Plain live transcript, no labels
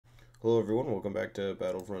Hello everyone, welcome back to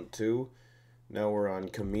Battlefront 2. Now we're on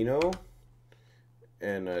Kaminno.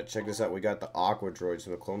 And check this out, we got the Aqua Droids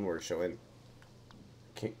from the Clone Wars show. And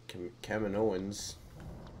Kaminoans.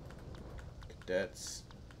 Cadets.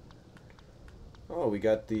 Oh, we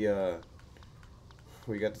got the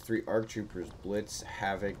three ARC Troopers, Blitz,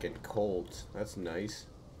 Havoc, and Colt. That's nice.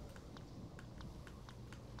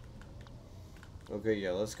 Okay, yeah,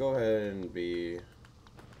 let's go ahead and be...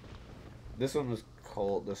 This one was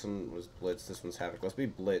Colt, this one was Blitz, this one's Havoc. Let's be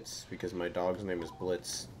Blitz, because my dog's name is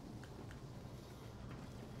Blitz.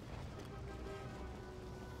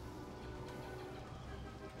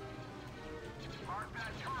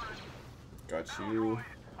 Got you.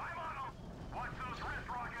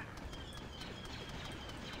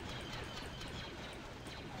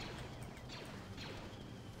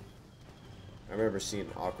 I remember seeing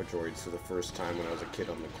Aqua Droids for the first time when I was a kid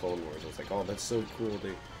on the Clone Wars. I was like, oh, that's so cool.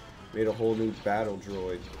 They made a whole new battle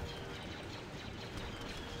droid.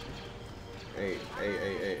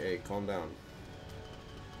 Hey, calm down.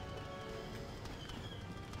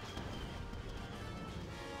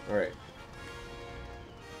 Alright.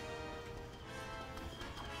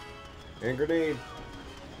 And grenade.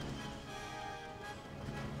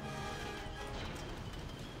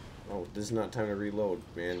 Oh, this is not time to reload,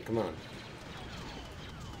 man. Come on.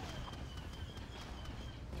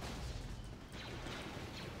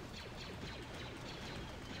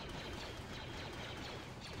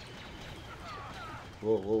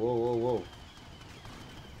 Whoa, whoa, whoa, whoa,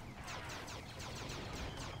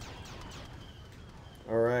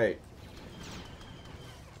 whoa. Alright.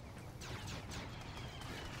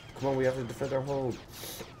 Come on, we have to defend our home.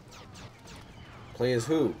 Play as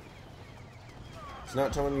who? It's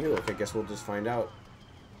not telling me who. Okay, guess we'll just find out.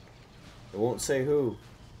 It won't say who.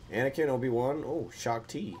 Anakin, Obi-Wan. Oh, Shaak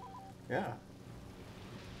Ti. Yeah.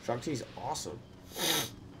 Shaak Ti's awesome.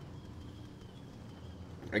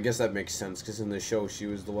 I guess that makes sense, because in the show, she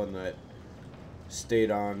was the one that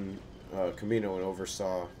stayed on Kaminno and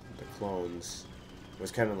oversaw the clones.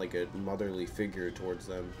 Was kind of like a motherly figure towards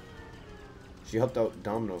them. She helped out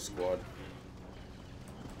Domino Squad.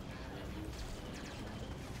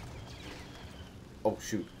 Oh,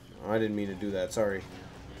 shoot. I didn't mean to do that. Sorry.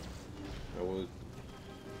 I was...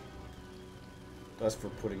 That's for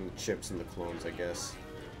putting chips in the clones, I guess.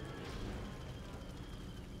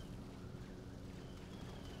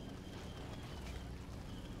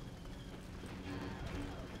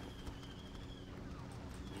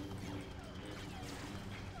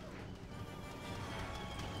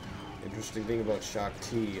 Interesting thing about Shaak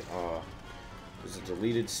Ti, there's a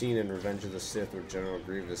deleted scene in Revenge of the Sith where General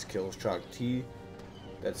Grievous kills Shaak Ti.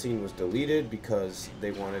 That scene was deleted because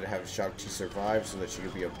they wanted to have Shaak Ti survive so that she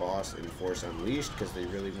could be a boss in Force Unleashed, because they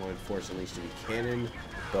really wanted Force Unleashed to be canon.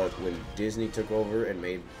 But when Disney took over and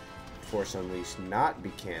made Force Unleashed not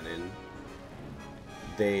be canon,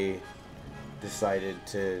 they decided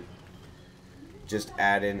to just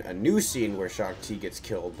add in a new scene where Shaak Ti gets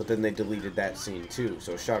killed, but then they deleted that scene too.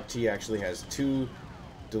 So Shaak Ti actually has 2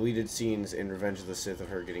 deleted scenes in Revenge of the Sith of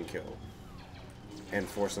her getting killed. And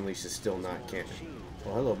Force Unleashed is still not canon.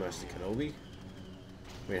 Well, hello, Master Kenobi.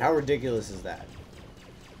 I mean, how ridiculous is that?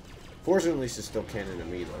 Force Unleashed is still canon to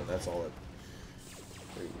me, though. That's all it...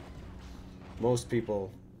 I mean, most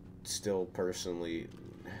people still personally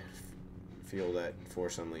feel that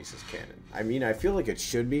Force Unleashed is canon. I mean, I feel like it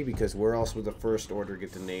should be, because where else would the First Order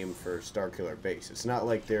get the name for Starkiller Base? It's not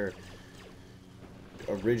like they're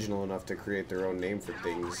original enough to create their own name for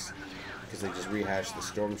things, because they just rehashed the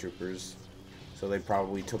Stormtroopers. So they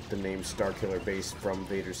probably took the name Starkiller Base from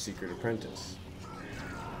Vader's Secret Apprentice.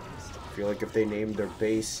 I feel like if they named their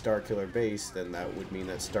base Starkiller Base, then that would mean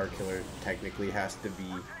that Starkiller technically has to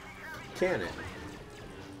be canon.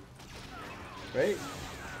 Right?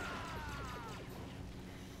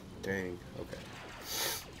 Dang, okay.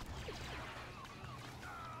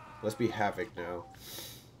 Let's be Havoc now.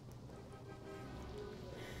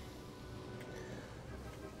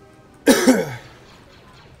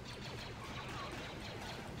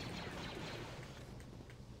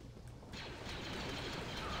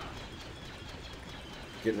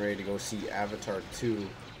 Getting ready to go see Avatar 2.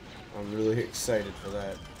 I'm really excited for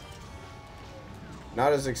that.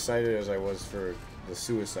 Not as excited as I was for the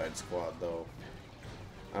Suicide Squad, though.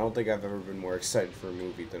 I don't think I've ever been more excited for a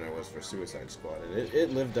movie than I was for Suicide Squad, and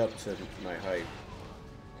it lived up to my hype.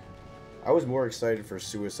 I was more excited for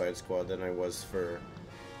Suicide Squad than I was for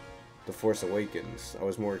The Force Awakens. I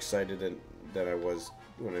was more excited than I was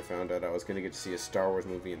when I found out I was going to get to see a Star Wars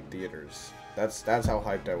movie in theaters. That's how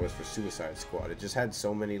hyped I was for Suicide Squad. It just had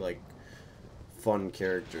so many, like, fun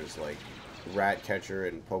characters, like Ratcatcher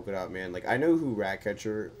and Polka Dot Man. Like, I know who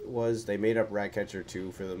Ratcatcher was. They made up Ratcatcher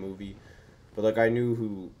 2 for the movie. But, like, I knew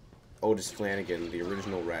who Otis Flanagan, the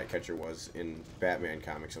original Ratcatcher, was in Batman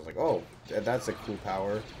comics. I was like, oh, that's a cool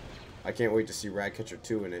power. I can't wait to see Ratcatcher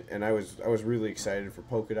 2 in it. And I was really excited for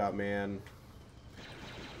Polka Dot Man.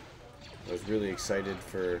 I was really excited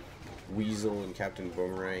for Weasel and Captain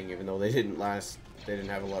Boomerang, even though they didn't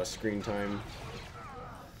have a lot of screen time.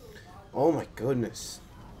 Oh my goodness.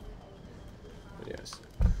 But yes.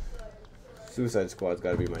 Suicide Squad's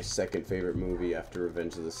gotta be my second favorite movie after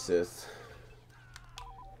Revenge of the Sith.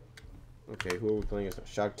 Okay, who are we playing as?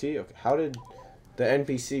 Shakti? Okay, how did the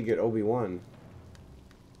NPC get Obi-Wan?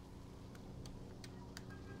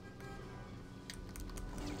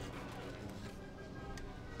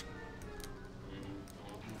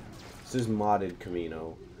 This is modded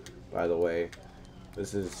Kamino, by the way.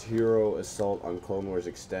 This is Hero Assault on Clone Wars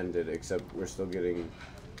Extended, except we're still getting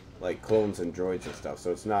like clones and droids and stuff.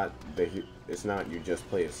 So it's not you just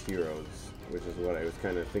play as heroes, which is what I was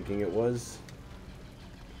kind of thinking it was.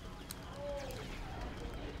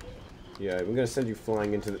 Yeah, I'm gonna send you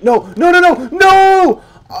flying into the no.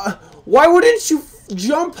 Why wouldn't you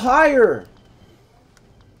jump higher?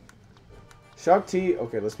 Shakti.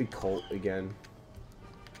 Okay, let's be Colt again.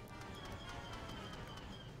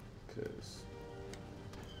 Because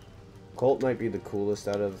Colt might be the coolest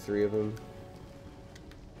out of the three of them.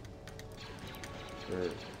 Or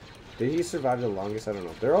did he survive the longest? I don't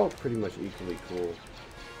know. They're all pretty much equally cool.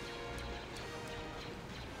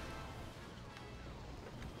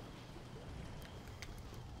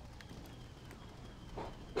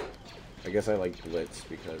 I guess I like Blitz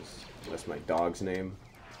because that's my dog's name.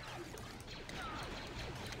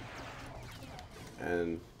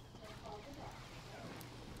 And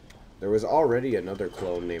there was already another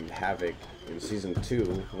clone named Havoc in Season 2.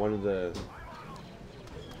 One of the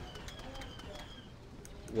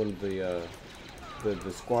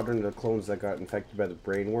squadron of clones that got infected by the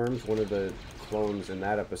brain worms. One of the clones in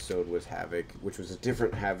that episode was Havoc, which was a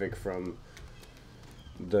different Havoc from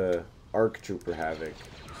the ARC Trooper Havoc.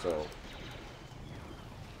 So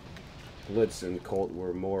Blitz and Colt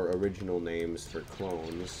were more original names for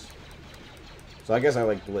clones. So I guess I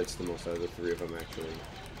like Blitz the most out of the three of them, actually.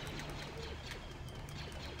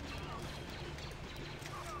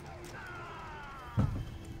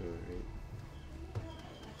 Alright.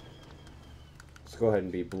 Let's go ahead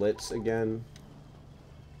and be Blitz again.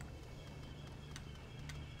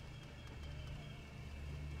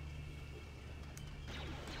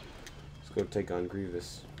 Let's go take on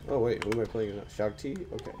Grievous. Oh wait, who am I playing now? Shakti?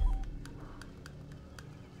 Okay.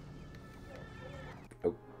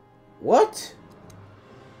 Oh. What?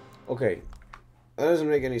 Okay. That doesn't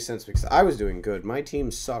make any sense because I was doing good. My team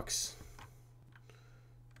sucks.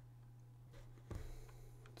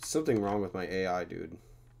 Something wrong with my AI, dude.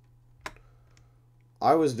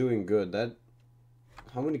 I was doing good.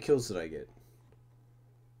 How many kills did I get?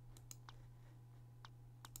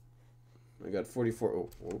 I got 44.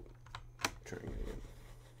 Oh. Trying it again.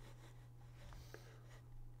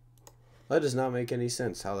 That does not make any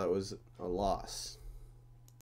sense how that was a loss.